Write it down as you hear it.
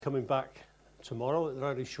coming back tomorrow. They're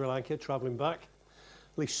out in Sri Lanka, travelling back.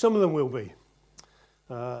 At least some of them will be.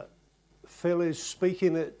 Phil is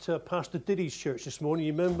speaking at Pastor Diddy's church this morning.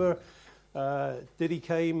 You remember Diddy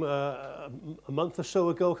came a month or so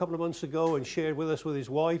ago, a couple of months ago, and shared with us with his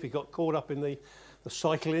wife. He got caught up in the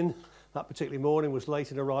cycling that particular morning, was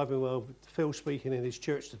late in arriving. Well, Phil's speaking in his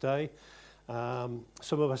church today. Some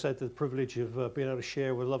of us had the privilege of being able to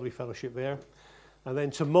share with a lovely fellowship there. And then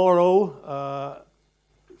tomorrow,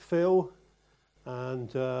 Phil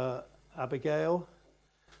and Abigail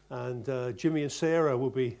and Jimmy and Sarah will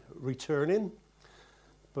be returning.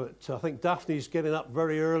 But I think Daphne's getting up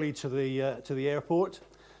very early to the airport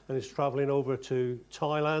and is travelling over to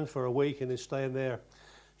Thailand for a week and is staying there.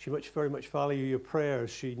 She very much value your prayers.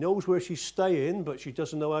 She knows where she's staying, but she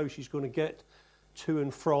doesn't know how she's going to get to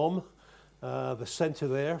and from the centre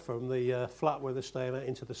there, from the flat where they're staying at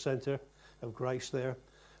into the centre of Grace there,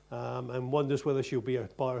 and wonders whether she'll be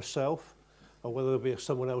by herself or whether there'll be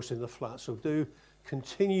someone else in the flat. So do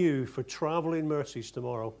continue for travelling mercies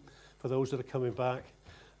tomorrow for those that are coming back.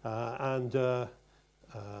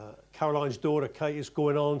 Caroline's daughter, Kate, is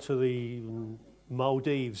going on to the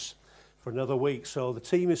Maldives for another week. So the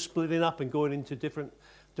team is splitting up and going into different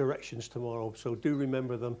directions tomorrow. So do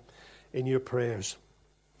remember them in your prayers.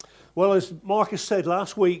 Well, as Marcus said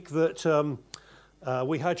last week, that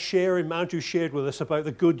we had Andrew shared with us about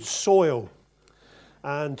the good soil.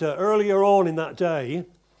 And earlier on in that day,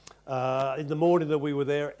 in the morning that we were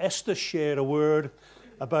there, Esther shared a word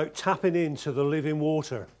about tapping into the living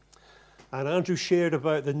water. And Andrew shared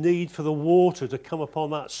about the need for the water to come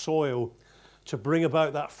upon that soil to bring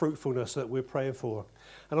about that fruitfulness that we're praying for.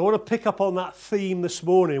 And I want to pick up on that theme this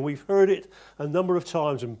morning. We've heard it a number of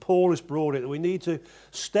times, and Paul has brought it. We need to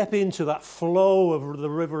step into that flow of the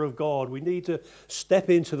river of God. We need to step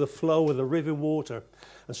into the flow of the living water.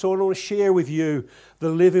 And so I want to share with you the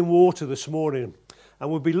living water this morning. And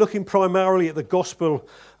we'll be looking primarily at the Gospel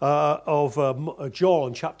of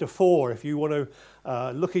John, chapter 4. If you want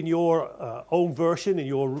to look in your own version, in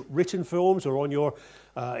your written forms or on your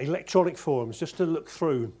electronic forms, just to look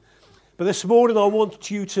through. But this morning I want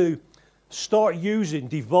you to start using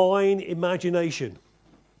divine imagination.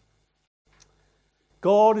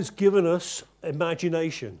 God has given us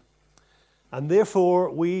imagination, and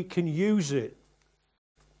therefore we can use it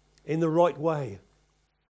in the right way.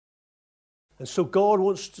 And so God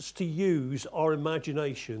wants us to use our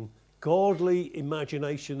imagination, godly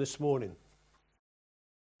imagination this morning.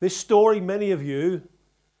 This story, many of you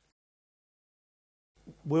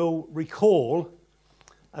will recall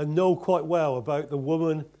and know quite well about the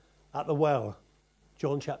woman at the well,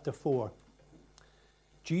 John chapter 4.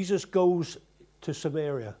 Jesus goes to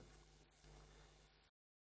Samaria.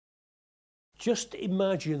 Just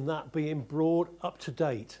imagine that being brought up to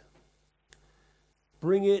date.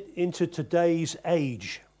 Bring it into today's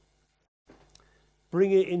age.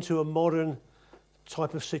 Bring it into a modern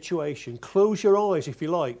type of situation. Close your eyes if you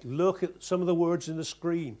like. Look at some of the words in the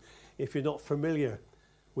screen if you're not familiar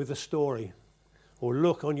with the story. Or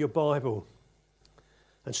look on your Bible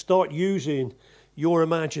and start using your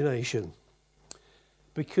imagination.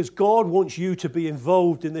 Because God wants you to be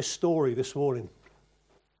involved in this story this morning.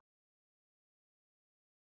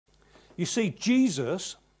 You see,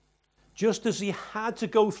 Jesus, just as he had to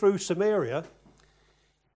go through Samaria,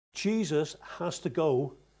 Jesus has to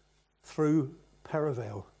go through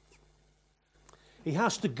Perivale. He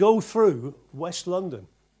has to go through West London.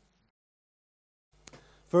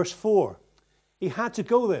 Verse 4, he had to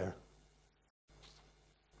go there.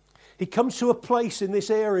 He comes to a place in this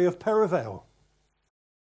area of Perivale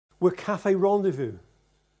where Cafe Rendezvous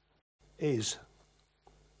is.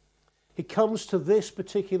 He comes to this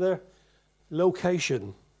particular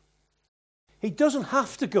location. He doesn't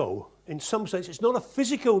have to go, in some sense. It's not a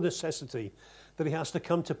physical necessity that he has to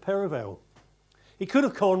come to Perivale. He could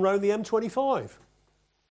have gone round the M25.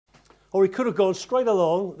 Or he could have gone straight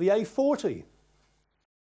along the A40.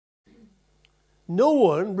 No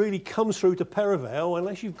one really comes through to Perivale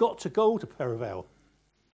unless you've got to go to Perivale.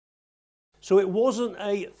 So it wasn't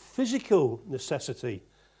a physical necessity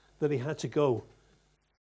that he had to go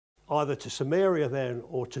either to Samaria then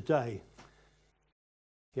or today.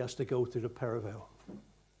 He has to go through the Perivale.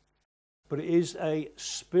 But it is a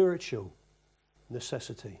spiritual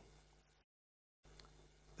necessity.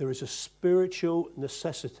 There is a spiritual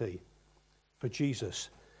necessity for Jesus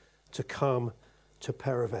to come to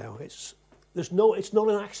Perivale. It's not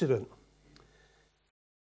an accident.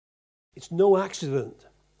 It's no accident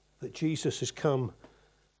that Jesus has come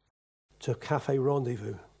to Cafe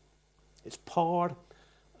Rendezvous. It's part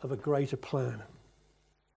of a greater plan.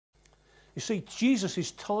 You see, Jesus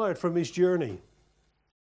is tired from his journey.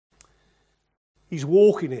 He's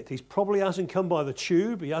walking it. He probably hasn't come by the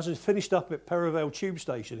tube. He hasn't finished up at Perivale tube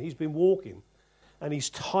station. He's been walking and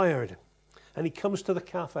he's tired. And he comes to the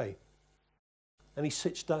cafe and he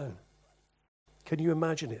sits down. Can you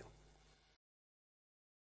imagine it?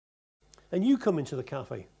 And you come into the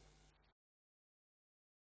cafe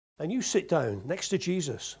and you sit down next to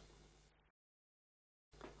Jesus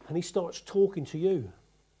and he starts talking to you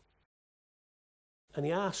and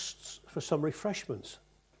he asks for some refreshments.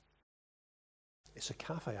 It's a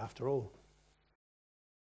cafe after all.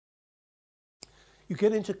 You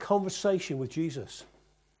get into conversation with Jesus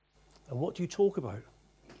and what do you talk about?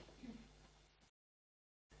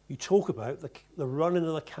 You talk about the running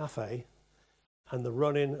of the cafe and the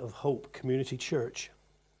running of Hope Community Church.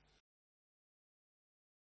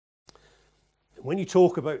 When you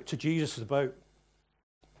talk to Jesus about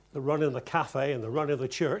the running of the cafe and the running of the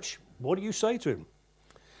church, what do you say to him?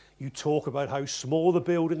 You talk about how small the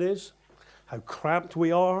building is, how cramped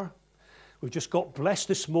we are. We've just got blessed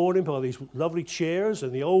this morning by these lovely chairs,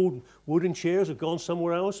 and the old wooden chairs have gone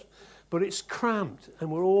somewhere else. But it's cramped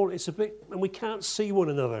and and we can't see one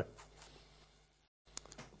another.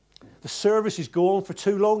 The services go on for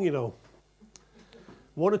too long, you know.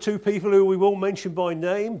 One or two people who we won't mention by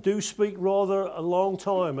name do speak rather a long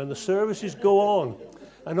time, and the services go on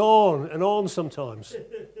and on and on sometimes.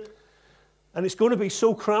 And it's going to be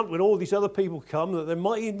so cramped when all these other people come that there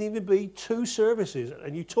might even be two services.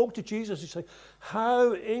 And you talk to Jesus, you say,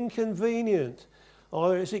 how inconvenient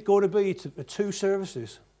is it going to be for two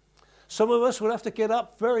services? Some of us will have to get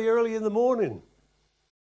up very early in the morning.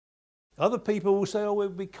 Other people will say, oh, we'll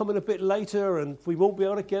be coming a bit later and we won't be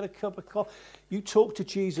able to get a cup of coffee. You talk to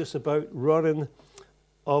Jesus about running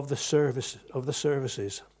of the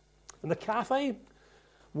services. And the cafe?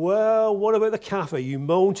 Well, what about the cafe? You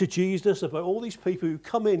moan to Jesus about all these people who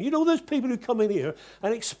come in. You know those people who come in here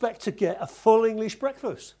and expect to get a full English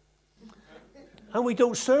breakfast. And we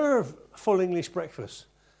don't serve a full English breakfast.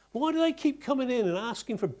 Why do they keep coming in and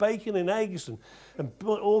asking for bacon and eggs and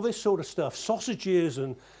all this sort of stuff, sausages,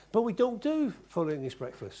 but we don't do full English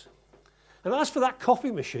breakfast. And as for that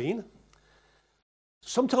coffee machine,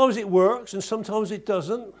 sometimes it works and sometimes it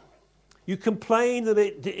doesn't. You complain that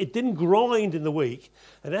it didn't grind in the week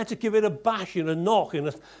and had to give it a bash and a knock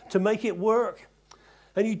to make it work.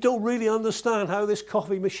 And you don't really understand how this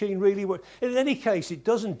coffee machine really works. In any case, it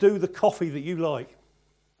doesn't do the coffee that you like.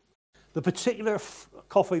 The particular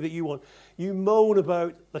coffee that you want. You moan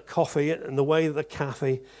about the coffee and the way that the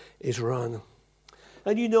cafe is run.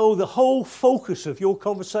 And you know the whole focus of your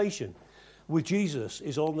conversation with Jesus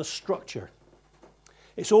is on the structure.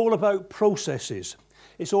 It's all about processes.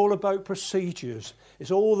 It's all about procedures.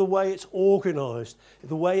 It's all the way it's organised,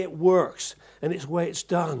 the way it works, and it's the way it's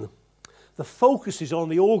done. The focus is on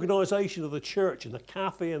the organisation of the church and the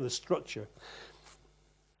cafe and the structure.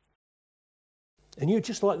 And you're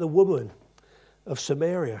just like the woman of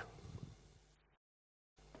Samaria.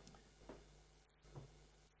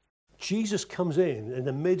 Jesus comes in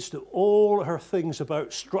the midst of all her things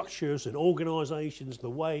about structures and organisations, the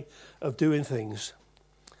way of doing things.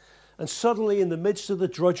 And suddenly in the midst of the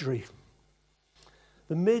drudgery,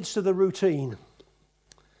 the midst of the routine,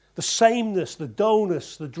 the sameness, the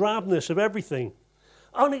dullness, the drabness of everything,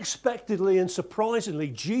 unexpectedly and surprisingly,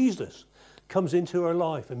 Jesus comes into her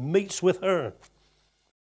life and meets with her.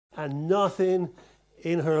 And nothing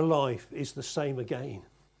in her life is the same again.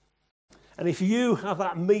 And if you have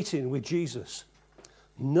that meeting with Jesus,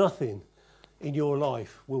 nothing in your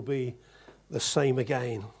life will be the same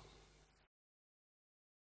again.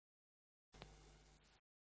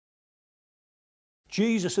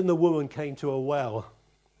 Jesus and the woman came to a well.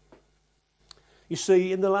 You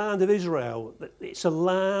see, in the land of Israel, it's a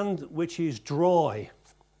land which is dry.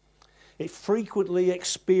 It frequently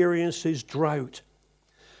experiences drought.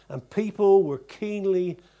 And people were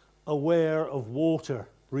keenly aware of water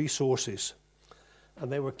resources.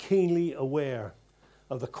 And they were keenly aware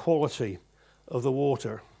of the quality of the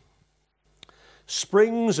water.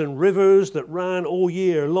 Springs and rivers that ran all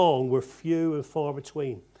year long were few and far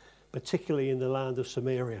between, particularly in the land of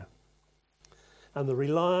Samaria. And the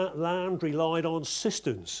land relied on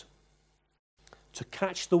cisterns to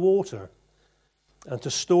catch the water and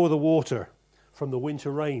to store the water from the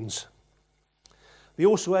winter rains. They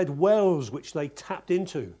also had wells which they tapped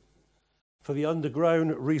into for the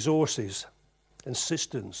underground resources and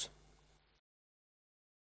cisterns.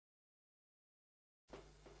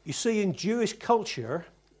 You see, in Jewish culture,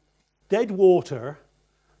 dead water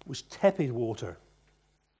was tepid water.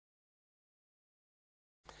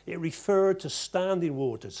 It referred to standing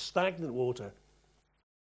water, stagnant water.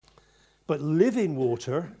 But living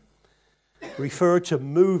water referred to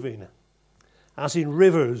moving as in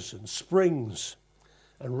rivers and springs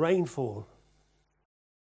and rainfall.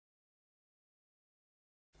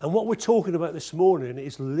 And what we're talking about this morning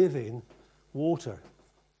is living water.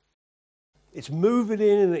 It's moving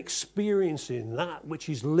in and experiencing that which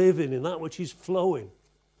is living and that which is flowing.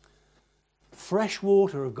 Fresh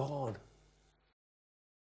water of God.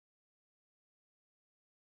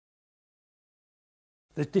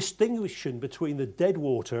 The distinction between the dead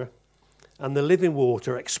water and the living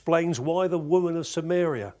water explains why the woman of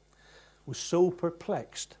Samaria was so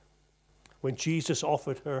perplexed when Jesus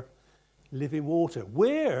offered her living water.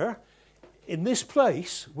 Where in this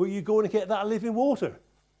place were you going to get that living water?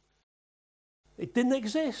 It didn't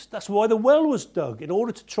exist. That's why the well was dug, in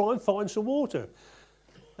order to try and find some water.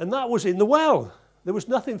 And that was in the well. There was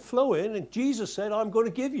nothing flowing, and Jesus said, I'm going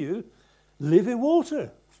to give you living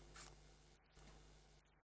water.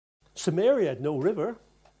 Samaria had no river,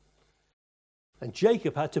 and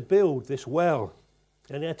Jacob had to build this well,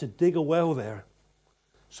 and he had to dig a well there.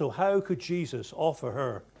 So how could Jesus offer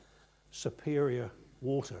her superior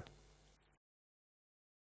water?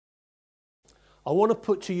 I want to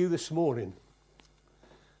put to you this morning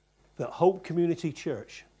that Hope Community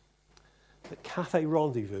Church, that Cafe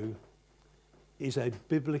Rendezvous, is a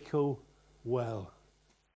biblical well.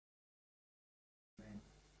 Amen.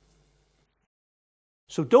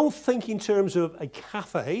 So don't think in terms of a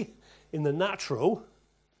cafe in the natural.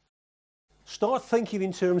 Start thinking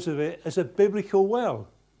in terms of it as a biblical well.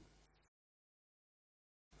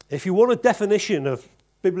 If you want a definition of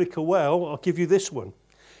biblical well, I'll give you this one.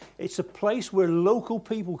 It's a place where local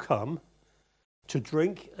people come to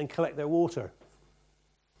drink and collect their water.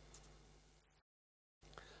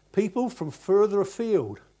 People from further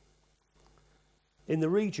afield in the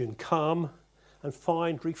region come and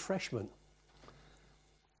find refreshment.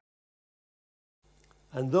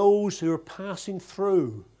 And those who are passing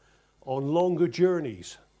through on longer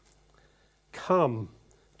journeys come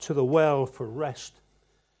to the well for rest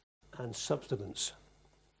and substance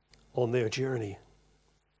on their journey.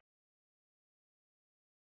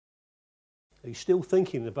 Are you still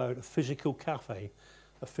thinking about a physical cafe,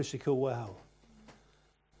 a physical well?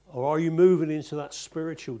 Or are you moving into that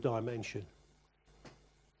spiritual dimension?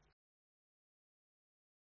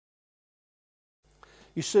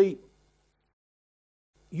 You see,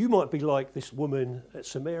 you might be like this woman at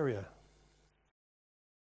Samaria.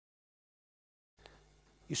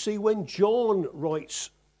 You see, when John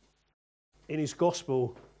writes in his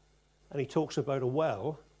gospel and he talks about a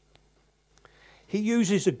well, he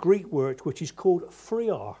uses a Greek word which is called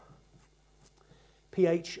phrear.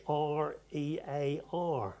 P-H-R-E-A-R.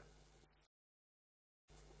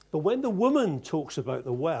 But when the woman talks about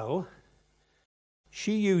the well,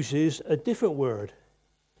 she uses a different word.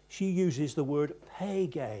 She uses the word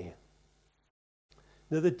pege.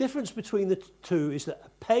 Now the difference between the two is that a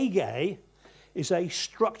pege is a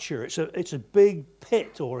structure. It's a big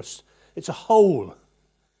pit, or it's a hole.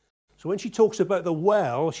 So when she talks about the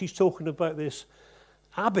well, she's talking about this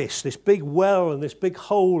abyss, this big well and this big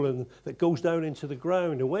hole that goes down into the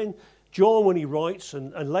ground. And when John, when he writes,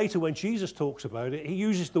 and later when Jesus talks about it, he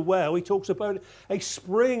uses the well, he talks about a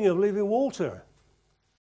spring of living water.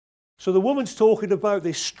 So the woman's talking about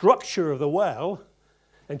this structure of the well,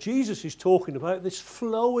 and Jesus is talking about this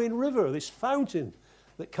flowing river, this fountain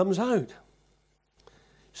that comes out.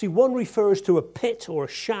 See, one refers to a pit or a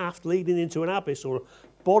shaft leading into an abyss or a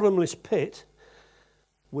bottomless pit,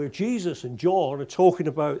 where Jesus and John are talking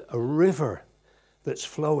about a river that's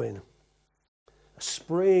flowing, a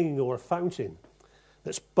spring or a fountain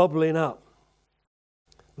that's bubbling up.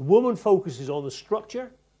 The woman focuses on the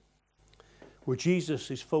structure, where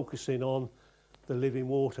Jesus is focusing on the living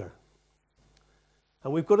water.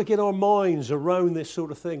 And we've got to get our minds around this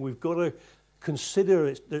sort of thing. We've got to consider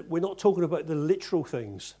it, that we're not talking about the literal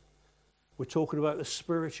things. We're talking about the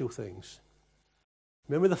spiritual things.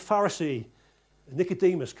 Remember the Pharisee,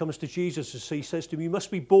 Nicodemus, comes to Jesus and he says to him, you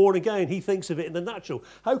must be born again. He thinks of it in the natural.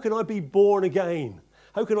 How can I be born again?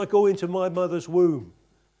 How can I go into my mother's womb?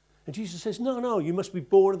 And Jesus says, no, you must be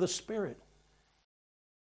born of the Spirit.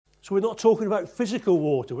 So we're not talking about physical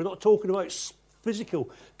water. We're not talking about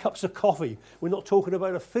physical cups of coffee. We're not talking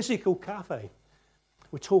about a physical cafe.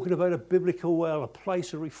 We're talking about a biblical well, a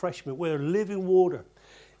place of refreshment where living water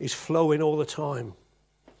is flowing all the time.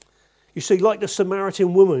 You see, like the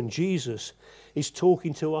Samaritan woman, Jesus is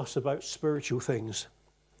talking to us about spiritual things.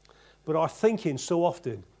 But our thinking so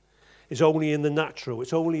often is only in the natural.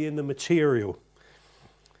 It's only in the material.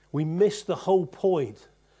 We miss the whole point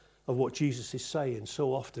of what Jesus is saying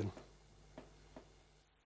so often.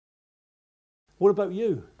 What about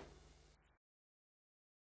you?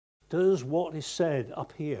 Does what is said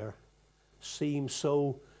up here seem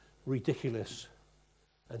so ridiculous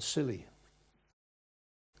and silly.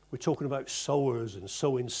 We're talking about sowers and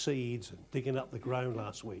sowing seeds and digging up the ground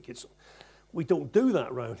last week. We don't do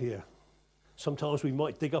that around here. Sometimes we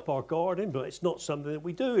might dig up our garden, but it's not something that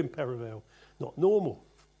we do in Perivale. Not normal.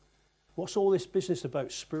 What's all this business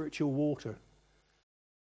about spiritual water?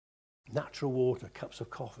 Natural water, cups of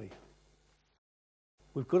coffee.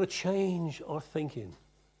 We've got to change our thinking.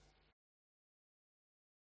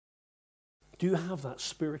 Do you have that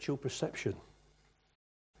spiritual perception?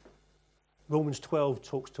 Romans 12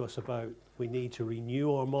 talks to us about we need to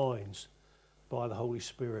renew our minds by the Holy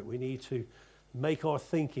Spirit. We need to make our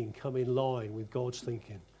thinking come in line with God's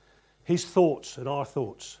thinking. His thoughts and our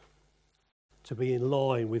thoughts to be in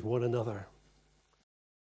line with one another.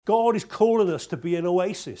 God is calling us to be an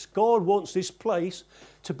oasis. God wants this place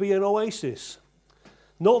to be an oasis.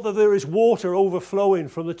 Not that there is water overflowing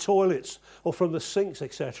from the toilets or from the sinks,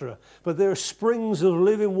 etc. But there are springs of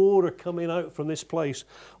living water coming out from this place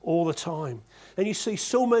all the time. And you see,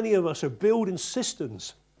 so many of us are building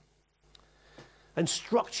systems and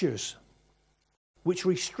structures which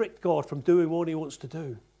restrict God from doing what he wants to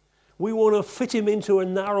do. We want to fit him into a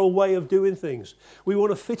narrow way of doing things. We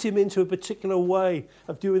want to fit him into a particular way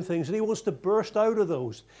of doing things. And he wants to burst out of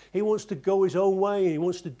those. He wants to go his own way. He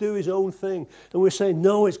wants to do his own thing. And we're saying,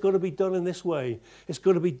 no, it's got to be done in this way. It's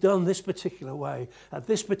got to be done this particular way, at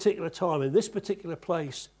this particular time, in this particular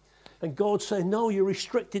place. And God's saying, no, you're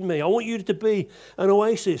restricting me. I want you to be an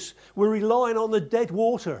oasis. We're relying on the dead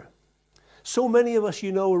water. So many of us,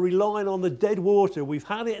 are relying on the dead water. We've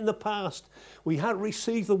had it in the past. We had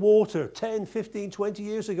received the water 10, 15, 20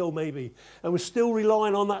 years ago maybe. And we're still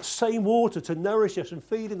relying on that same water to nourish us and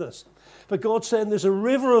feeding us. But God's saying there's a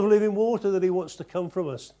river of living water that he wants to come from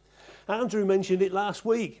us. Andrew mentioned it last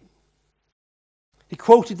week. He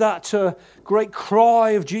quoted that great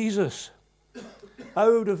cry of Jesus.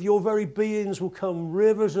 Out of your very beings will come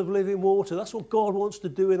rivers of living water. That's what God wants to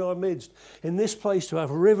do in our midst. In this place, to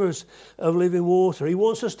have rivers of living water. He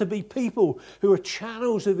wants us to be people who are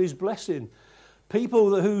channels of his blessing.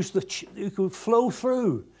 People who could flow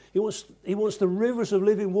through. He wants the rivers of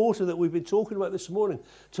living water that we've been talking about this morning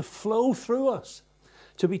to flow through us.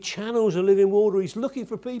 To be channels of living water. He's looking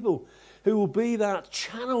for people who will be that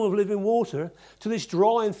channel of living water to this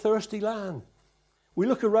dry and thirsty land. We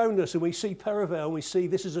look around us and we see Perivale and we see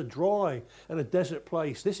this is a dry and a desert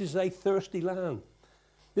place. This is a thirsty land.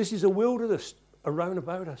 This is a wilderness around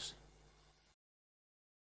about us.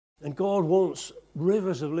 And God wants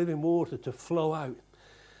rivers of living water to flow out,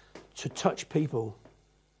 to touch people.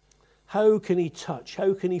 How can he touch?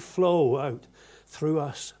 How can he flow out through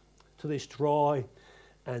us to this dry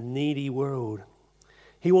and needy world?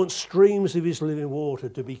 He wants streams of his living water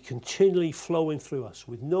to be continually flowing through us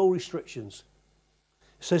with no restrictions.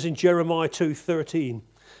 It says in Jeremiah 2:13,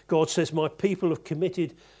 God says, my people have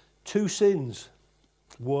committed two sins.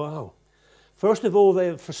 Wow. First of all, they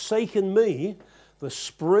have forsaken me, the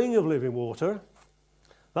spring of living water.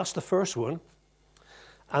 That's the first one.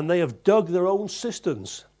 And they have dug their own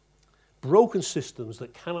cisterns, broken cisterns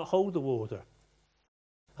that cannot hold the water.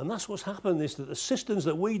 And that's what's happened, is that the cisterns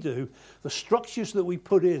that we do, the structures that we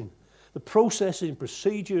put in, the processing,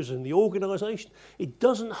 procedures and the organisation, it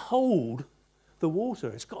doesn't hold the water.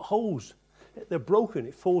 It's got holes. They're broken.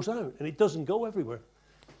 It falls out and it doesn't go everywhere.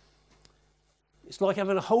 It's like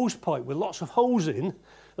having a hose pipe with lots of holes in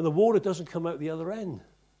and the water doesn't come out the other end.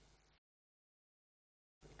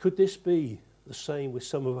 Could this be the same with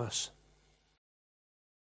some of us?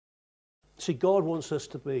 See, God wants us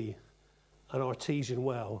to be an artesian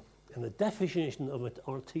well. And the definition of an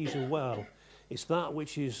artesian well is that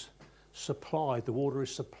which is supplied, the water is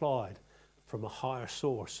supplied from a higher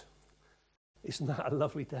source. Isn't that a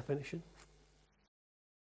lovely definition?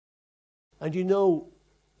 And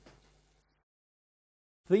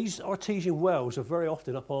these artesian wells are very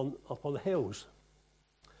often up on the hills.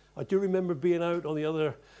 I do remember being out on the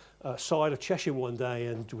other side of Chesham one day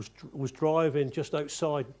and was driving just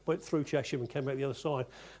outside, went through Chesham and came out the other side,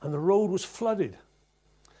 and the road was flooded.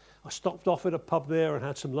 I stopped off at a pub there and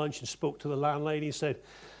had some lunch and spoke to the landlady and said,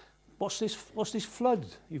 What's this flood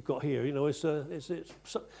you've got here?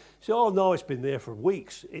 So, oh no, it's been there for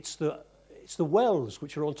weeks. It's the wells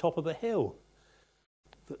which are on top of the hill.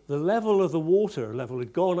 The level of the water level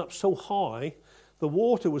had gone up so high, the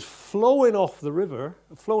water was flowing off the river,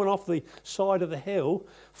 flowing off the side of the hill,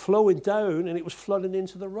 flowing down, and it was flooding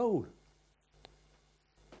into the road.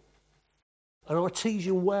 An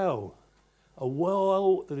artesian well, a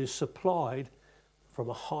well that is supplied from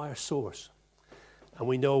a higher source. And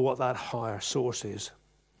we know what that higher source is.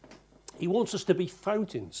 He wants us to be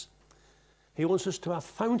fountains. He wants us to have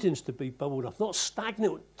fountains to be bubbled up, not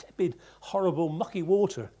stagnant, tepid, horrible, mucky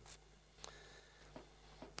water.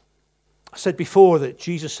 I said before that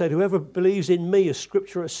Jesus said, whoever believes in me, as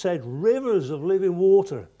Scripture has said, rivers of living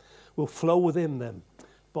water will flow within them.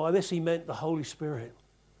 By this he meant the Holy Spirit.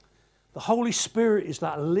 The Holy Spirit is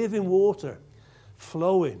that living water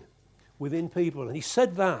flowing within people. And he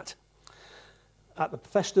said that at the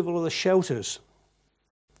Festival of the Shelters.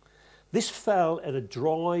 This fell at a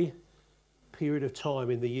dry period of time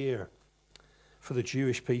in the year for the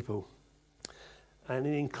Jewish people. And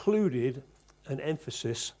it included an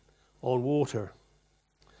emphasis on water.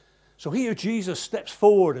 So here Jesus steps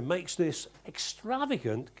forward and makes this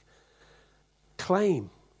extravagant claim.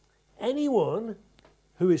 Anyone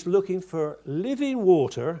who is looking for living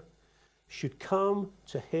water should come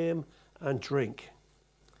to him and drink,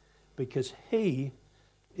 because he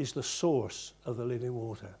is the source of the living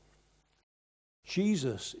water.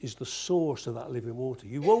 Jesus is the source of that living water.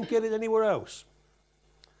 You won't get it anywhere else.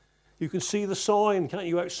 You can see the sign, can't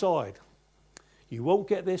you, outside? You won't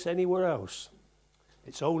get this anywhere else.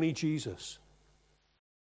 It's only Jesus.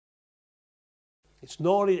 It's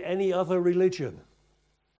not in any other religion.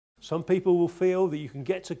 Some people will feel that you can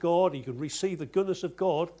get to God, you can receive the goodness of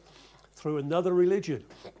God through another religion.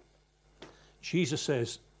 Jesus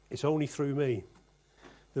says, it's only through me.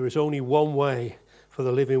 There is only one way for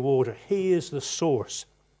the living water. He is the source.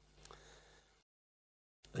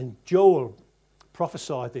 And Joel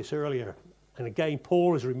prophesied this earlier. And again,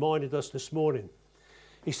 Paul has reminded us this morning.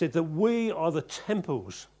 He said that we are the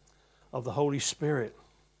temples of the Holy Spirit.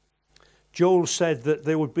 Joel said that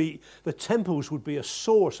the temples would be a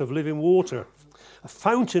source of living water, a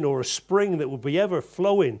fountain or a spring that would be ever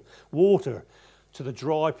flowing water to the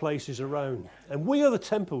dry places around. And we are the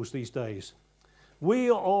temples these days. We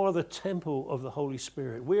are the temple of the Holy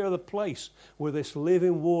Spirit. We are the place where this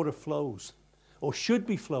living water flows, or should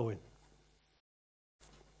be flowing.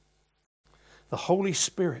 The Holy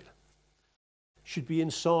Spirit should be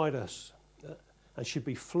inside us and should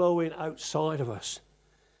be flowing outside of us,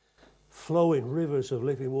 flowing rivers of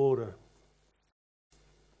living water.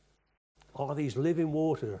 Are these living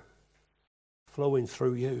water flowing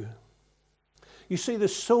through you? You see,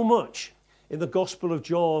 there's so much in the Gospel of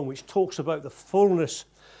John which talks about the fullness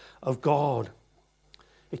of God.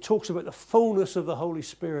 It talks about the fullness of the Holy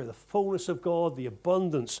Spirit, the fullness of God, the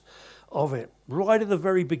abundance of it. Right at the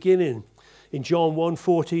very beginning, in John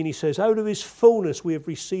 1:14, he says, out of his fullness we have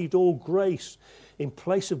received all grace in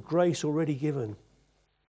place of grace already given.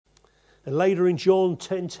 And later in John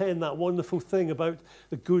 10:10, that wonderful thing about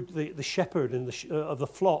the shepherd and of the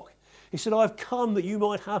flock. He said, I've come that you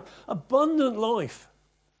might have abundant life.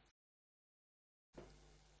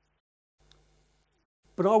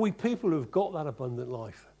 But are we people who've got that abundant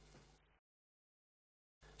life?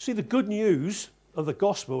 See, the good news of the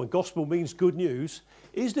gospel, and gospel means good news,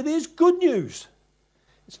 is that it is good news.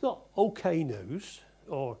 It's not okay news,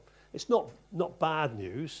 or it's not bad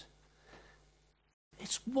news.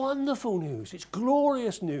 It's wonderful news. It's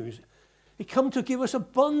glorious news. He comes to give us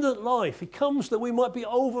abundant life. He comes that we might be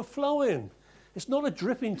overflowing. It's not a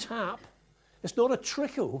dripping tap. It's not a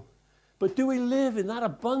trickle. But do we live in that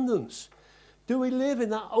abundance? Do we live in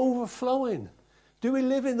that overflowing? Do we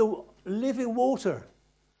live in the living water?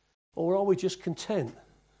 Or are we just content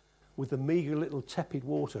with the meager little tepid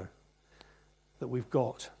water that we've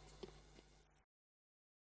got?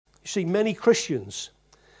 You see, many Christians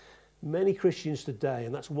today,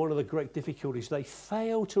 and that's one of the great difficulties, they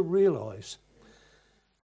fail to realize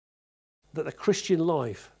that the Christian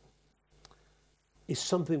life is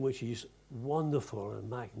something which is wonderful and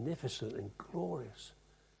magnificent and glorious.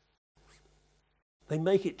 They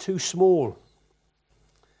make it too small.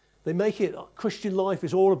 They make it, Christian life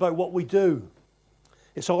is all about what we do.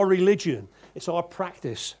 It's our religion. It's our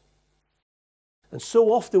practice. And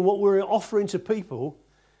so often what we're offering to people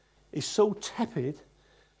is so tepid,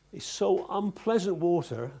 is so unpleasant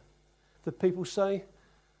water that people say,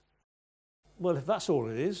 well, if that's all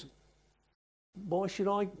it is,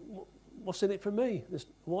 what's in it for me?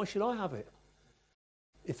 Why should I have it?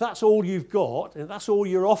 If that's all you've got, and that's all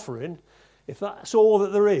you're offering, if that's all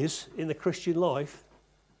that there is in the Christian life,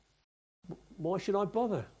 why should I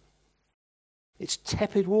bother? It's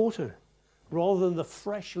tepid water rather than the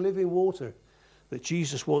fresh living water that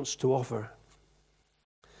Jesus wants to offer.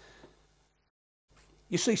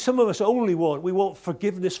 You see, some of us we want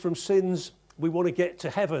forgiveness from sins. We want to get to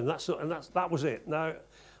heaven. That was it. Now,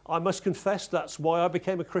 I must confess that's why I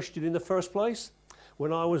became a Christian in the first place.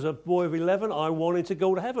 When I was a boy of 11, I wanted to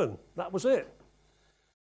go to heaven. That was it.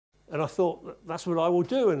 And I thought, that's what I will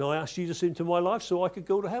do. And I asked Jesus into my life so I could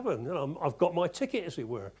go to heaven. I've got my ticket, as it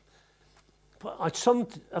were. But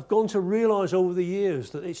I've gone to realise over the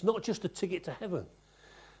years that it's not just a ticket to heaven.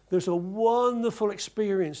 There's a wonderful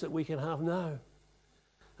experience that we can have now.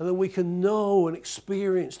 And then we can know and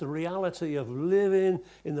experience the reality of living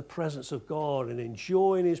in the presence of God and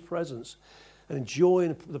enjoying his presence and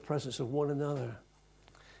enjoying the presence of one another.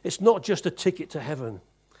 It's not just a ticket to heaven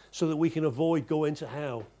so that we can avoid going to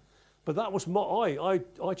hell. But that was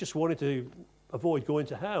I just wanted to avoid going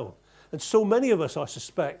to hell. And so many of us, I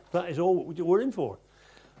suspect, that is all we're in for.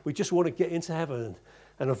 We just want to get into heaven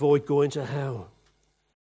and avoid going to hell.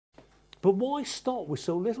 But why stop with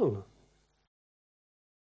so little?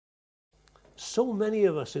 So many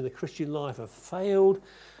of us in the Christian life have failed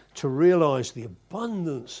to realize the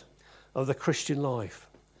abundance of the Christian life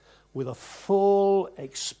with a full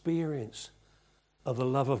experience of the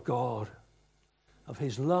love of God, of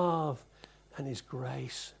his love and his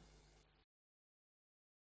grace.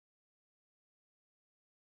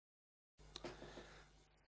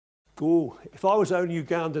 Oh, if I was out in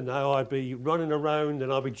Uganda now, I'd be running around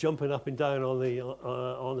and I'd be jumping up and down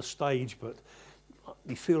on the stage, but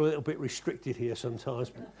you feel a little bit restricted here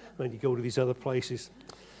sometimes when you go to these other places.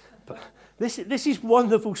 But this is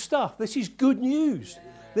wonderful stuff. This is good news.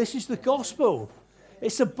 This is the gospel.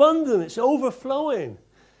 It's abundant. It's overflowing.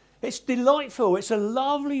 It's delightful. It's a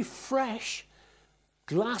lovely, fresh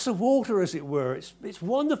glass of water, as it were. It's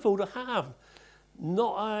wonderful to have.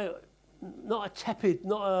 Not a tepid,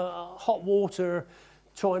 not a hot water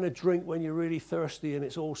trying to drink when you're really thirsty and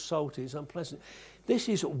it's all salty. It's unpleasant. This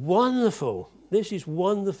is wonderful. This is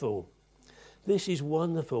wonderful. This is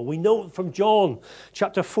wonderful. We know from John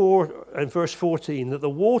chapter 4 and verse 14 that the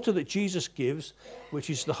water that Jesus gives,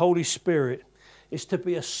 which is the Holy Spirit, is to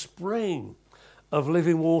be a spring of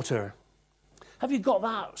living water. Have you got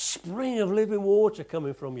that spring of living water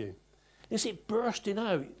coming from you? Is it bursting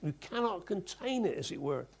out? You cannot contain it, as it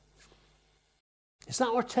were. Is that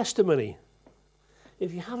our testimony?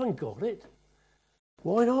 If you haven't got it,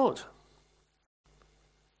 why not?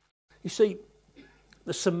 You see,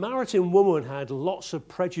 the Samaritan woman had lots of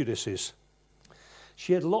prejudices.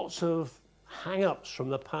 She had lots of hang-ups from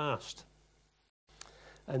the past.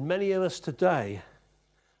 And many of us today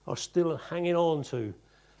are still hanging on to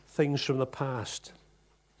things from the past.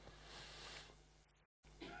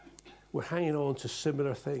 We're hanging on to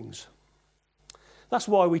similar things. That's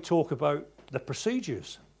why we talk about the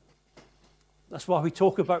procedures. That's why we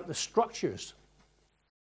talk about the structures,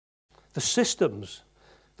 the systems,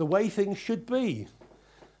 the way things should be,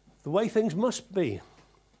 the way things must be.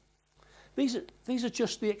 These are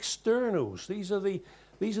just the externals. These are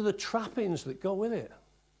the trappings that go with it.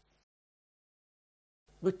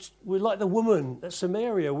 We're like the woman at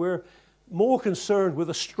Samaria. We're more concerned with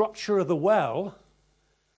the structure of the well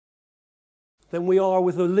than we are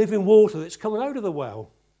with the living water that's coming out of the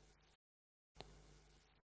well.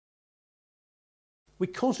 We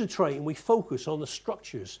concentrate and we focus on the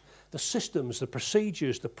structures, the systems, the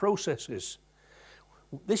procedures, the processes.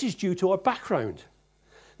 This is due to our background.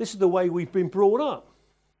 This is the way we've been brought up.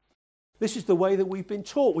 This is the way that we've been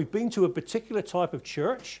taught. We've been to a particular type of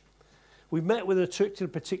church. We've met with a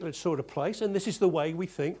particular sort of place, and this is the way we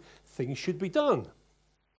think things should be done.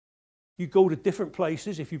 You go to different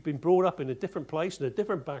places. If you've been brought up in a different place, in a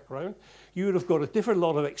different background, you would have got a different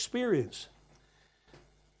lot of experience.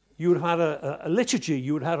 You would have had a liturgy,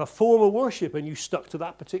 you would have had a form of worship, and you stuck to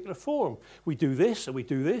that particular form. We do this, and we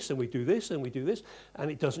do this, and we do this, and we do this,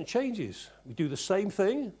 and it doesn't change. We do the same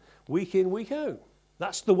thing week in, week out.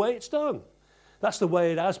 That's the way it's done. That's the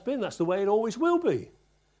way it has been. That's the way it always will be.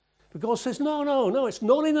 But God says, no, it's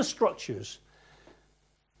not in the structures.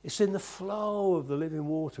 It's in the flow of the living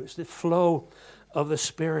water. It's the flow of the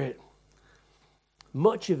Spirit.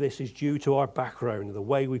 Much of this is due to our background, the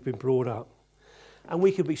way we've been brought up. And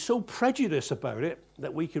we can be so prejudiced about it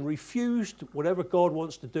that we can refuse whatever God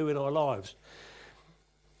wants to do in our lives.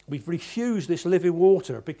 We've refused this living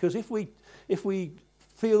water because if we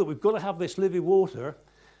feel that we've got to have this living water,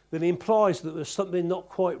 then it implies that there's something not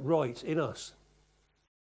quite right in us.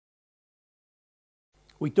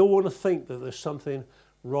 We don't want to think that there's something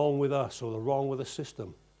wrong with us or wrong with the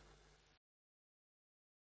system.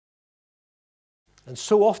 And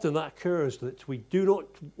so often that occurs that we do not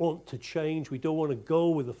want to change. We don't want to go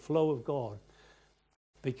with the flow of God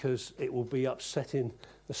because it will be upsetting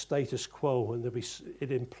the status quo and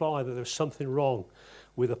it imply that there's something wrong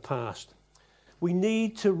with the past. We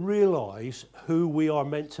need to realize who we are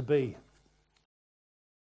meant to be.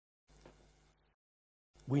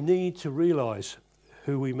 We need to realize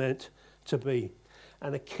who we're meant to be.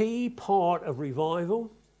 And a key part of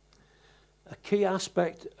revival, a key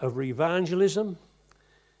aspect of evangelism,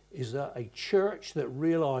 is that a church that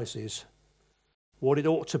realizes what it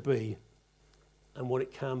ought to be, and what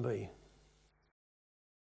it can be.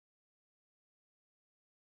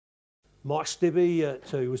 Mark Stibbe,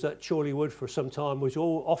 who was at Chorleywood for some time, was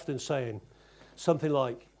often saying something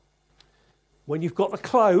like, when you've got the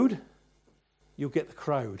cloud, you'll get the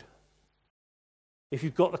crowd. If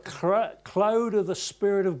you've got the cloud of the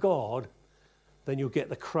Spirit of God, then you'll get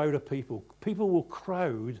the crowd of people. People will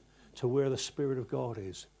crowd to where the Spirit of God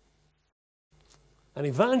is. And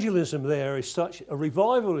evangelism there is such, a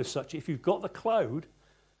revival is such, if you've got the cloud,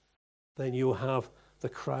 then you'll have the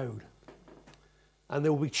crowd. And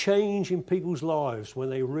there will be change in people's lives when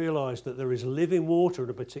they realize that there is living water in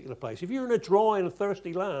a particular place. If you're in a dry and a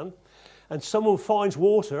thirsty land and someone finds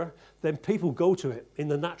water, then people go to it in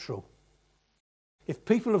the natural. If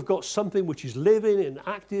people have got something which is living and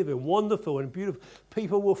active and wonderful and beautiful,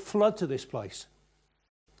 people will flood to this place.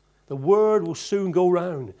 The word will soon go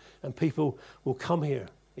round and people will come here.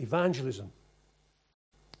 Evangelism.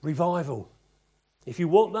 Revival. If you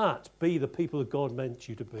want that, be the people that God meant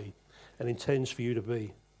you to be and intends for you to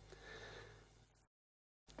be.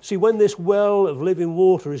 See, when this well of living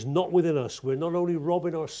water is not within us, we're not only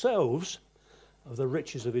robbing ourselves of the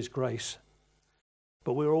riches of his grace,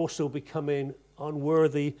 but we're also becoming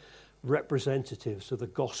unworthy representatives of the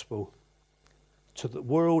gospel. So the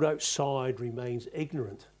world outside remains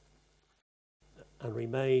ignorant and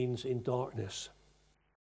remains in darkness.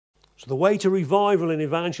 So the way to revival and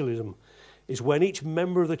evangelism is when each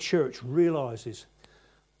member of the church realizes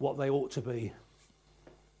what they ought to be.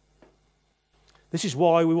 This is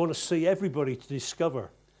why we want to see everybody to discover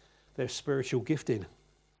their spiritual gifting,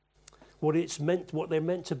 what they're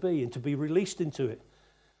meant to be, and to be released into it,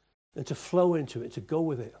 and to flow into it, to go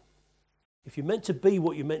with it. If you're meant to be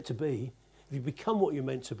what you're meant to be, if you become what you're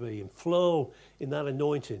meant to be and flow in that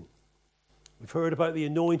anointing, we've heard about the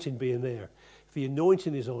anointing being there. If the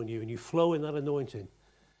anointing is on you and you flow in that anointing,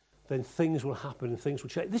 then things will happen and things will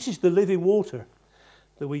change. This is the living water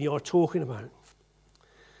that we are talking about.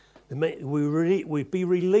 We be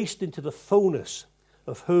released into the fullness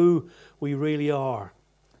of who we really are.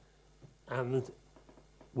 And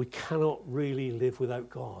we cannot really live without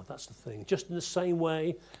God. That's the thing. Just in the same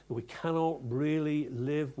way that we cannot really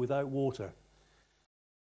live without water,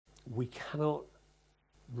 we cannot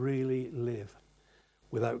really live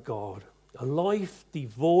without God. A life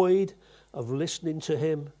devoid of listening to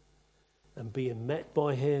him and being met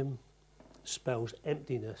by him spells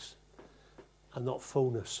emptiness and not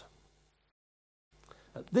fullness.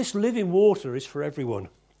 This living water is for everyone.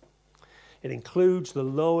 It includes the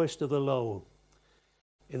lowest of the low.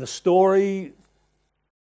 In the story,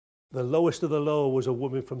 the lowest of the low was a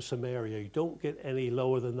woman from Samaria. You don't get any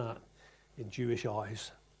lower than that in Jewish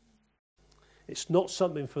eyes. It's not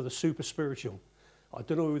something for the super spiritual. I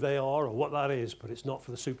don't know who they are or what that is, but it's not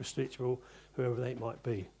for the super spiritual, whoever they might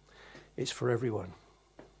be. It's for everyone.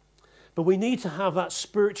 But we need to have that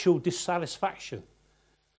spiritual dissatisfaction.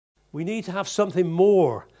 We need to have something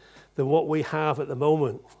more than what we have at the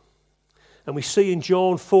moment. And we see in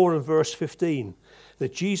John 4 and verse 15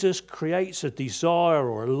 that Jesus creates a desire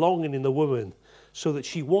or a longing in the woman so that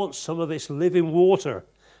she wants some of this living water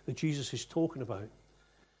that Jesus is talking about.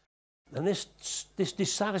 And this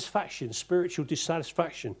dissatisfaction, spiritual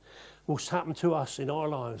dissatisfaction, will happen to us in our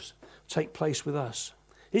lives, take place with us.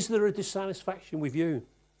 Is there a dissatisfaction with you?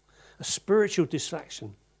 A spiritual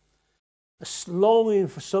dissatisfaction? A longing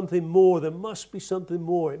for something more? There must be something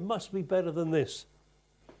more. It must be better than this.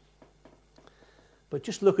 But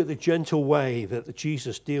just look at the gentle way that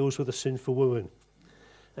Jesus deals with a sinful woman.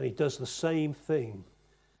 And he does the same thing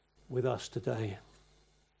with us today.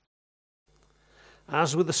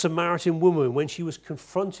 As with the Samaritan woman, when she was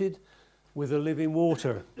confronted with the living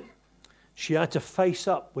water, she had to face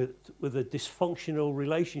up with the dysfunctional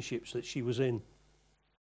relationships that she was in.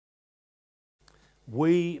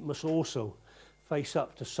 We must also face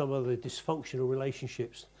up to some of the dysfunctional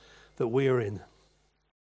relationships that we are in.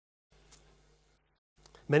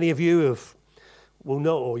 Many of you will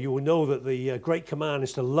know that the great command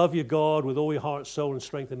is to love your God with all your heart, soul, and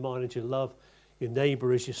strength and mind, and to love your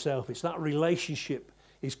neighbour as yourself. It's that relationship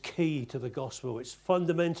is key to the gospel. It's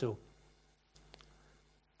fundamental.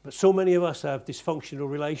 But so many of us have dysfunctional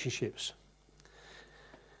relationships.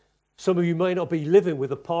 Some of you may not be living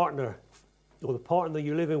with a partner, or the partner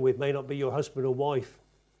you're living with may not be your husband or wife.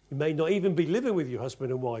 You may not even be living with your husband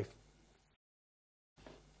and wife.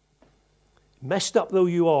 Messed up though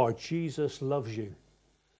you are, Jesus loves you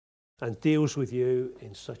and deals with you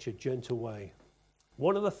in such a gentle way.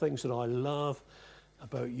 One of the things that I love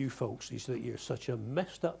about you folks is that you're such a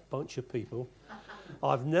messed up bunch of people.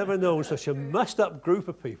 I've never known such a messed up group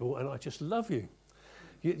of people, and I just love you.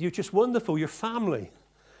 You're just wonderful. You're family.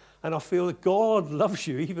 And I feel that God loves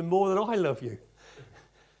you even more than I love you.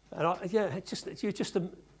 And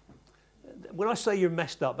when I say you're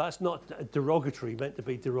messed up, that's not derogatory, meant to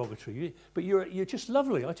be derogatory. But you're just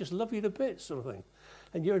lovely. I just love you to bits, sort of thing.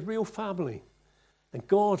 And you're a real family. And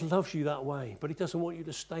God loves you that way, but he doesn't want you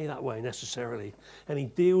to stay that way necessarily. And he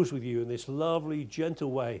deals with you in this lovely,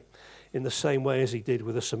 gentle way, in the same way as he did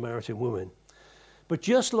with the Samaritan woman. But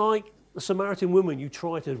just like the Samaritan woman, you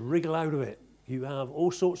try to wriggle out of it. You have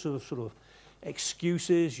all sorts of sort of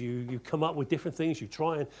excuses. You come up with different things. You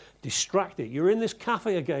try and distract it. You're in this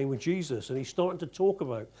cafe again with Jesus, and he's starting to talk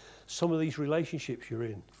about some of these relationships you're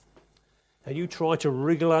in. And you try to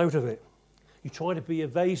wriggle out of it. You try to be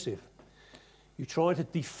evasive. You try to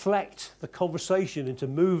deflect the conversation and to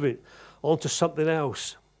move it onto something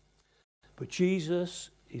else. But Jesus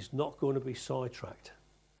is not going to be sidetracked.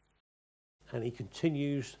 And he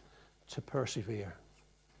continues to persevere.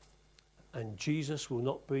 And Jesus will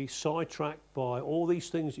not be sidetracked by all these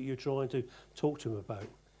things that you're trying to talk to him about.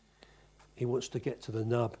 He wants to get to the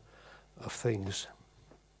nub of things.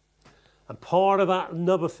 And part of that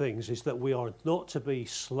nub of things is that we are not to be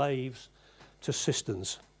slaves to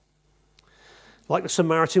systems. Like the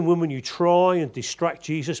Samaritan woman, you try and distract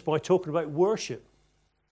Jesus by talking about worship.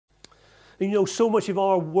 And you know, so much of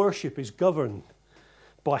our worship is governed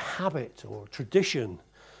by habit or tradition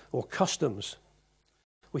or customs.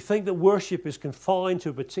 We think that worship is confined to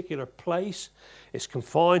a particular place, it's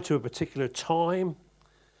confined to a particular time.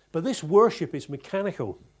 But this worship is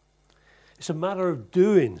mechanical. It's a matter of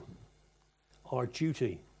doing our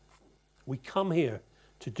duty. We come here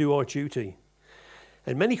to do our duty.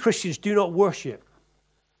 And many Christians do not worship.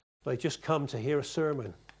 They just come to hear a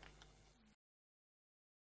sermon.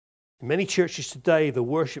 In many churches today, the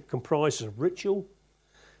worship comprises of ritual,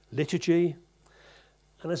 liturgy,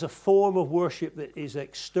 and as a form of worship that is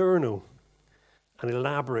external and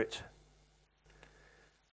elaborate.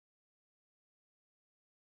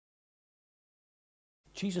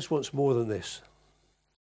 Jesus wants more than this.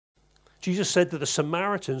 Jesus said that the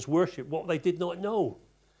Samaritans worship what they did not know.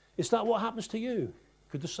 Is that what happens to you?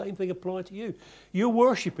 Could the same thing apply to you? You're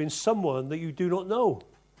worshipping someone that you do not know.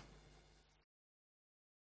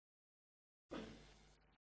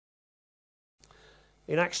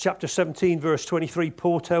 In Acts chapter 17, verse 23,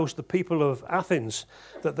 Paul tells the people of Athens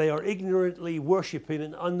that they are ignorantly worshipping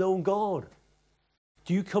an unknown God.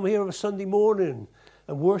 Do you come here on a Sunday morning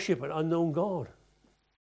and worship an unknown God?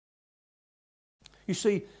 You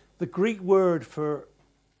see, the Greek word for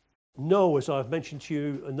know, as I've mentioned to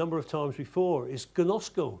you a number of times before, is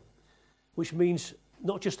gnosko, which means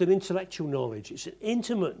not just an intellectual knowledge, it's an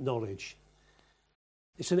intimate knowledge.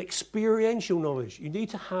 It's an experiential knowledge. You need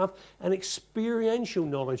to have an experiential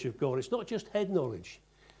knowledge of God. It's not just head knowledge.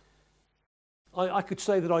 I could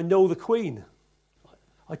say that I know the Queen.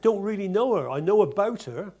 I don't really know her. I know about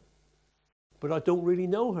her, but I don't really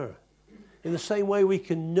know her. In the same way we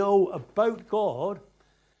can know about God,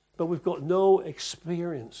 but we've got no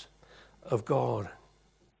experience of God.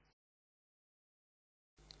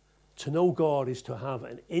 To know God is to have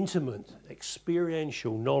an intimate,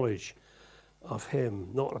 experiential knowledge of him,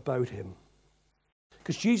 not about him.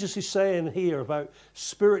 Because Jesus is saying here about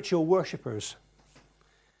spiritual worshippers.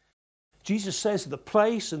 Jesus says that the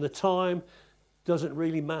place and the time doesn't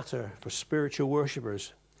really matter for spiritual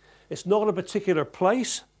worshippers. It's not a particular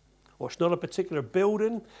place, or it's not a particular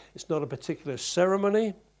building, it's not a particular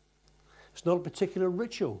ceremony, it's not a particular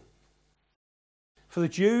ritual. For the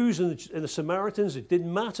Jews and the Samaritans, it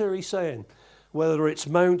didn't matter, he's saying, whether it's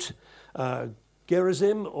Mount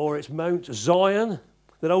Gerizim or it's Mount Zion,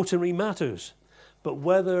 that ultimately matters. But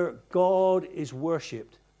whether God is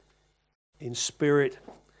worshipped in spirit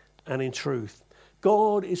and in truth.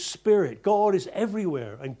 God is spirit. God is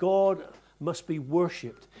everywhere, and God must be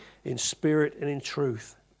worshipped in spirit and in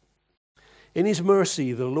truth. In his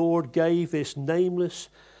mercy, the Lord gave this nameless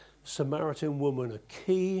Samaritan woman a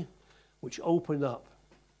key which opened up,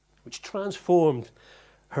 which transformed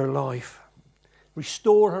her life,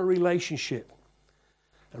 restored her relationship,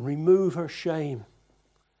 and removed her shame.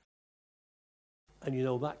 And you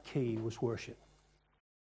know, that key was worship.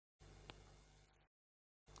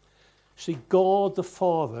 See, God the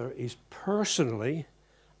Father is personally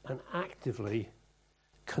and actively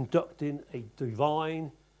conducting a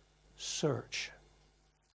divine search.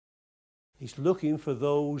 He's looking for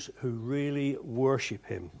those who really worship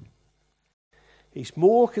him. He's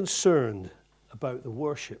more concerned about the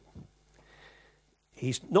worship.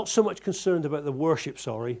 He's not so much concerned about the worship,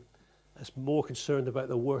 as more concerned about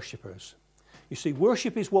the worshippers. You see,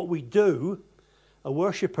 worship is what we do. A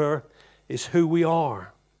worshipper is who we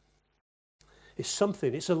are. It's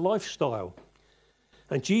something. It's a lifestyle.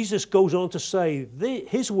 And Jesus goes on to say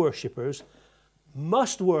his worshippers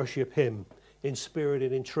must worship him in spirit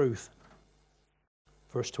and in truth.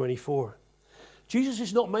 Verse 24. Jesus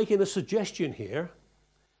is not making a suggestion here.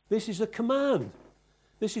 This is a command.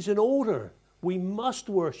 This is an order. We must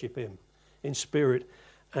worship him in spirit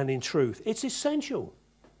and in truth. It's essential.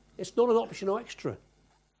 It's not an optional extra.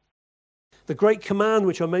 The great command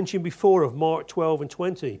which I mentioned before of Mark 12 and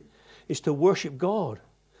 20 is to worship God.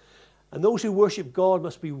 And those who worship God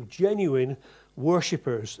must be genuine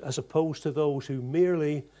worshippers as opposed to those who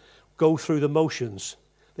merely go through the motions.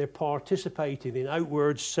 They're participating in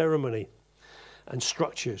outward ceremony and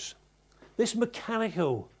structures. This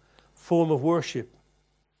mechanical form of worship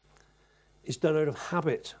is done out of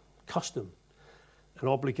habit, custom, and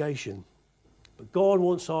obligation. But God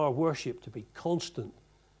wants our worship to be constant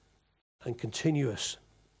and continuous,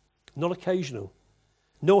 not occasional.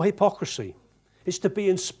 No hypocrisy. It's to be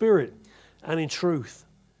in spirit and in truth.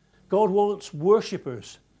 God wants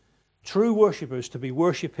worshippers, true worshippers, to be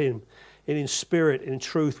worshiping him in spirit and in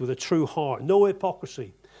truth with a true heart. No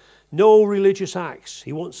hypocrisy. No religious acts.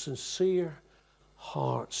 He wants sincere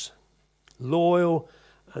hearts, loyal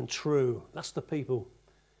and true. That's the people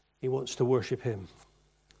he wants to worship him.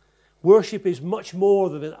 Worship is much more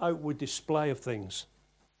than an outward display of things,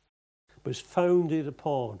 but is founded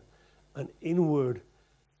upon an inward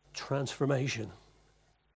transformation.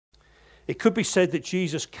 It could be said that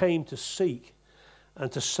Jesus came to seek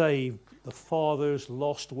and to save the Father's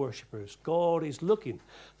lost worshippers. God is looking.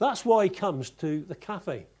 That's why he comes to the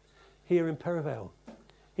cafe here in Perivale.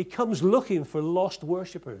 He comes looking for lost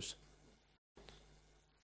worshippers.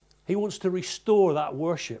 He wants to restore that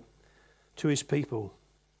worship to his people.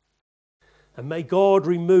 And may God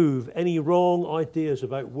remove any wrong ideas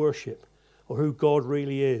about worship or who God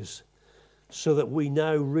really is, so that we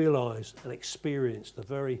now realize and experience the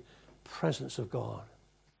very presence of God.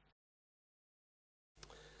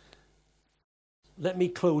 Let me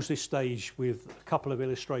close this stage with a couple of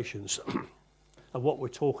illustrations of what we're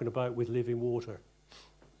talking about with living water.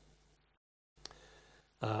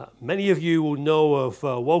 Many of you will know of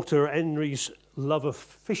Walter Henry's love of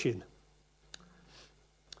fishing.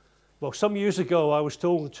 Well, some years ago I was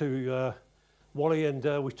talking to Wally, and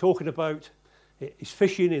we were talking about his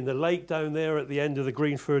fishing in the lake down there at the end of the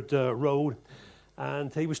Greenford Road.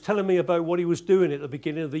 And he was telling me about what he was doing at the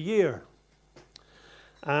beginning of the year.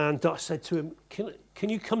 And I said to him, can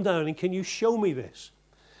you come down and can you show me this?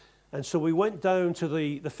 And so we went down to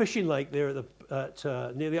the fishing lake there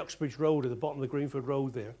near the Uxbridge Road, at the bottom of the Greenford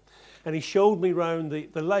Road there. And he showed me round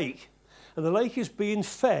the lake. And the lake is being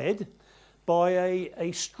fed by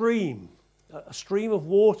a stream of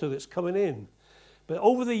water that's coming in. But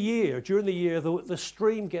over the year, during the year, the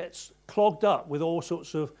stream gets clogged up with all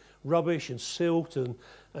sorts of rubbish and silt and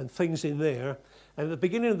things in there. And at the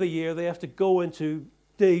beginning of the year, they have to go in to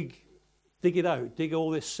dig it out, dig all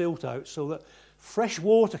this silt out so that fresh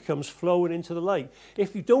water comes flowing into the lake.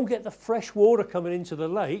 If you don't get the fresh water coming into the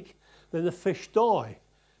lake, then the fish die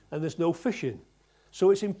and there's no fishing.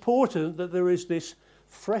 So it's important that there is this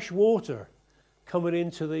fresh water coming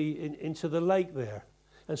into the lake there.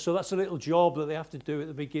 And so that's a little job that they have to do at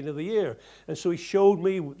the beginning of the year. And so he showed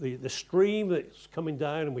me the stream that's coming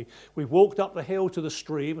down, and we walked up the hill to the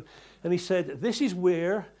stream, and he said, this is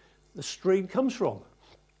where the stream comes from.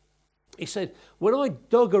 He said, when I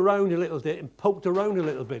dug around a little bit and poked around a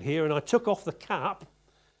little bit here, and I took off the cap,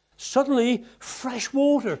 suddenly fresh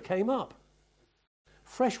water came up.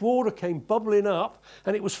 Fresh water came bubbling up,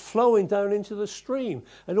 and it was flowing down into the stream.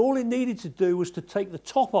 And all it needed to do was to take the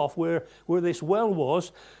top off where this well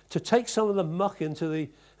was, to take some of the muck into the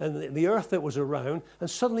earth that was around, and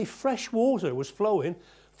suddenly fresh water was flowing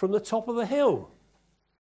from the top of the hill.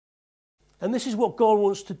 And this is what God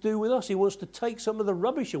wants to do with us. He wants to take some of the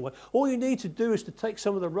rubbish away. All you need to do is to take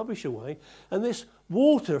some of the rubbish away, and this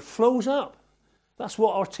water flows up. That's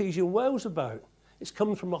what artesian well's about. It's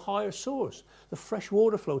coming from a higher source, the fresh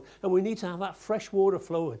water flowing. And we need to have that fresh water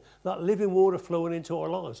flowing, that living water flowing into our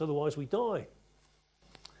lives, otherwise we die.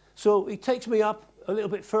 So he takes me up a little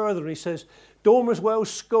bit further and he says, Dormer's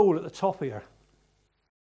Wells School at the top here.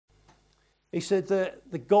 He said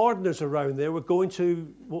that the gardeners around there were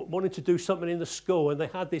wanting to do something in the school, and they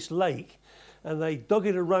had this lake, and they dug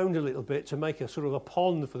it around a little bit to make a sort of a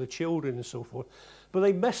pond for the children and so forth. But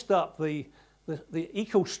they messed up the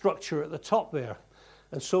eco-structure at the top there.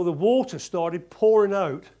 And so the water started pouring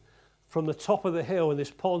out from the top of the hill in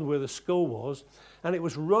this pond where the school was, and it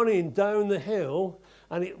was running down the hill,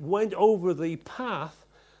 and it went over the path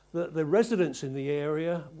that the residents in the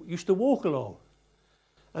area used to walk along.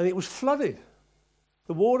 And it was flooded.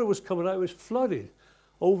 The water was coming out, it was flooded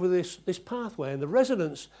over this pathway, and the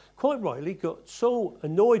residents, quite rightly, got so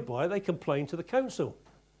annoyed by it, they complained to the council.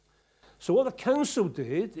 So what the council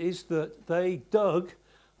did is that they dug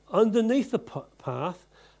underneath the path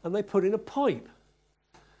and they put in a pipe.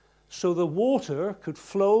 So the water could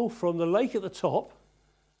flow from the lake at the top,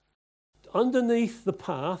 underneath the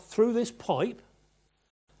path, through this pipe,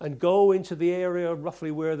 and go into the area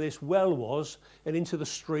roughly where this well was, and into the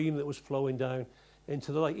stream that was flowing down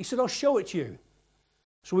into the lake. He said, I'll show it to you.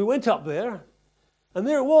 So we went up there, and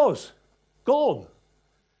there it was, gone.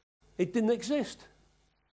 It didn't exist.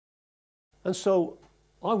 And so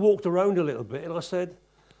I walked around a little bit, and I said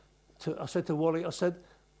to Wally, I said,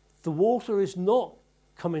 the water is not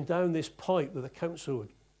coming down this pipe that the council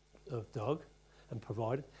have dug and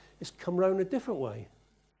provided. It's come round a different way.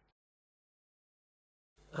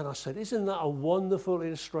 And I said, isn't that a wonderful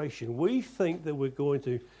illustration? We think that we're going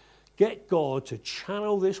to get God to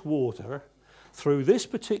channel this water through this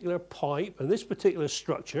particular pipe and this particular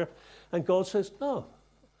structure, and God says, no,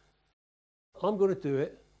 I'm going to do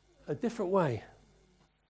it a different way.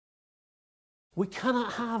 We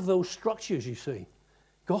cannot have those structures, you see.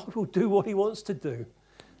 God will do what he wants to do,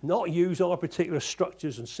 not use our particular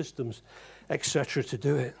structures and systems, etc. to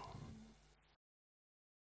do it.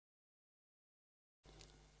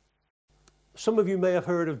 Some of you may have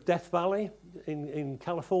heard of Death Valley in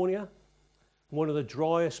California, one of the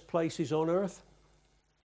driest places on earth.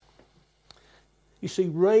 You see,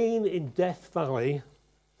 rain in Death Valley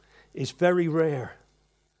is very rare,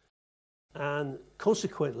 and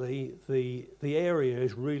consequently the area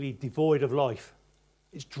is really devoid of life.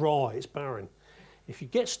 It's dry, it's barren. If you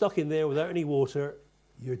get stuck in there without any water,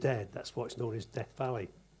 you're dead. That's why it's known as Death Valley.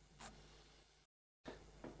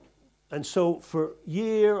 And so for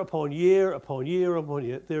year upon year upon year upon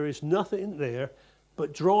year, there is nothing there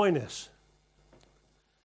but dryness.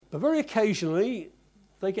 But very occasionally,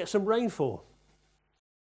 they get some rainfall.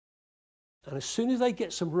 And as soon as they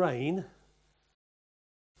get some rain,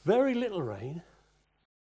 very little rain,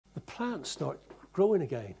 the plants start growing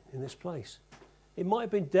again in this place. It might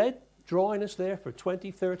have been dead, dryness there for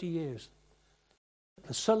 20, 30 years.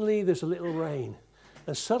 And suddenly there's a little rain.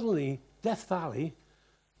 And suddenly Death Valley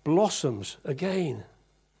blossoms again.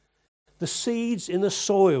 The seeds in the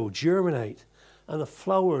soil germinate and the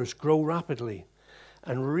flowers grow rapidly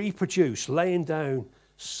and reproduce, laying down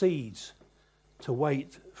seeds to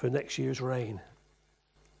wait for next year's rain.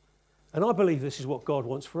 And I believe this is what God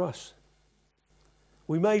wants for us.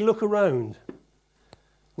 We may look around.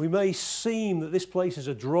 We may seem that this place is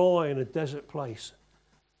a dry and a desert place.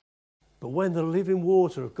 But when the living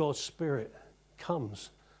water of God's Spirit comes,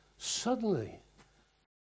 suddenly,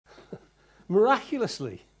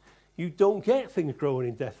 miraculously, you don't get things growing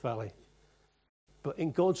in Death Valley. But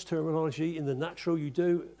in God's terminology, in the natural you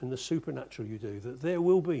do, and the supernatural you do, that there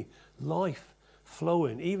will be life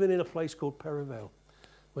flowing, even in a place called Perivale,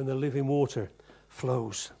 when the living water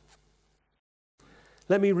flows.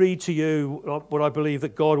 Let me read to you what I believe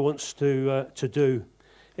that God wants to do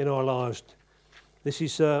in our lives. This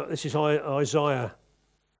is Isaiah.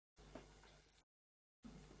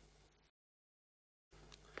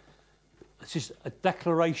 This is a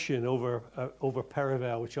declaration over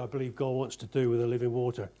Perivale, which I believe God wants to do with the living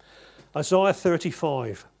water. Isaiah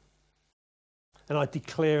 35. And I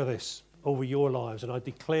declare this over your lives, and I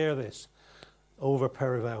declare this over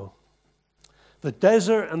Perivale. The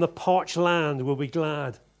desert and the parched land will be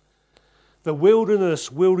glad. The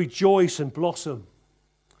wilderness will rejoice and blossom.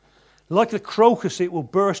 Like the crocus, it will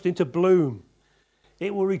burst into bloom.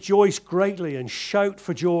 It will rejoice greatly and shout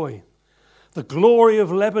for joy. The glory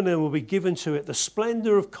of Lebanon will be given to it, the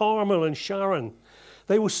splendor of Carmel and Sharon.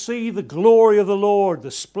 They will see the glory of the Lord,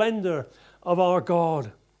 the splendor of our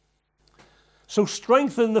God. So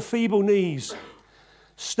strengthen the feeble knees.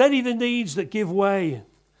 Steady the knees that give way.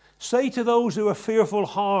 Say to those who are fearful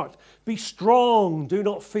heart, be strong, do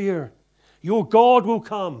not fear. Your God will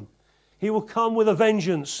come. He will come with a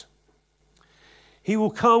vengeance. He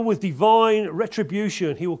will come with divine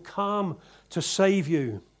retribution. He will come to save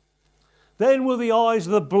you. Then will the eyes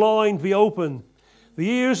of the blind be opened. The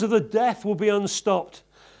ears of the deaf will be unstopped.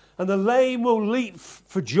 And the lame will leap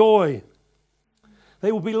for joy.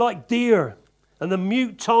 They will be like deer. And the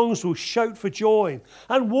mute tongues will shout for joy.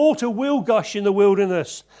 And water will gush in the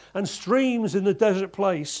wilderness. And streams in the desert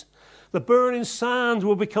place. The burning sand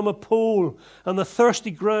will become a pool. And the thirsty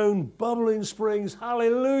ground bubbling springs.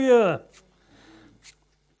 Hallelujah!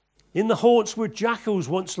 In the haunts where jackals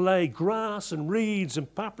once lay, grass and reeds and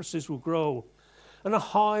papyruses will grow. And a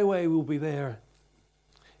highway will be there.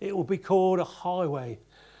 It will be called a highway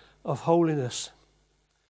of holiness.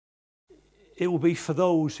 it will be for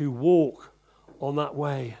those who walk on that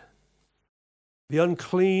way. The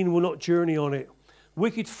unclean will not journey on it.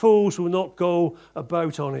 Wicked fools will not go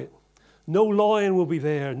about on it. No lion will be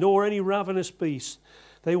there, nor any ravenous beast.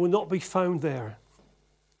 They will not be found there.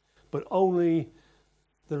 But only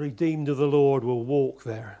the redeemed of the Lord will walk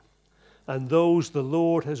there. And those the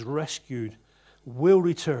Lord has rescued will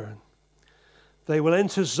return. They will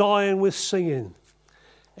enter Zion with singing.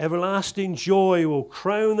 Everlasting joy will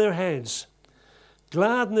crown their heads.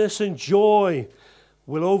 Gladness and joy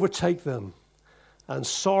will overtake them. And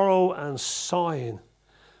sorrow and sighing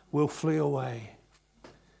will flee away.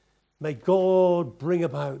 May God bring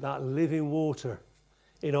about that living water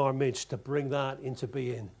in our midst to bring that into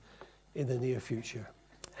being in the near future.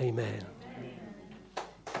 Amen.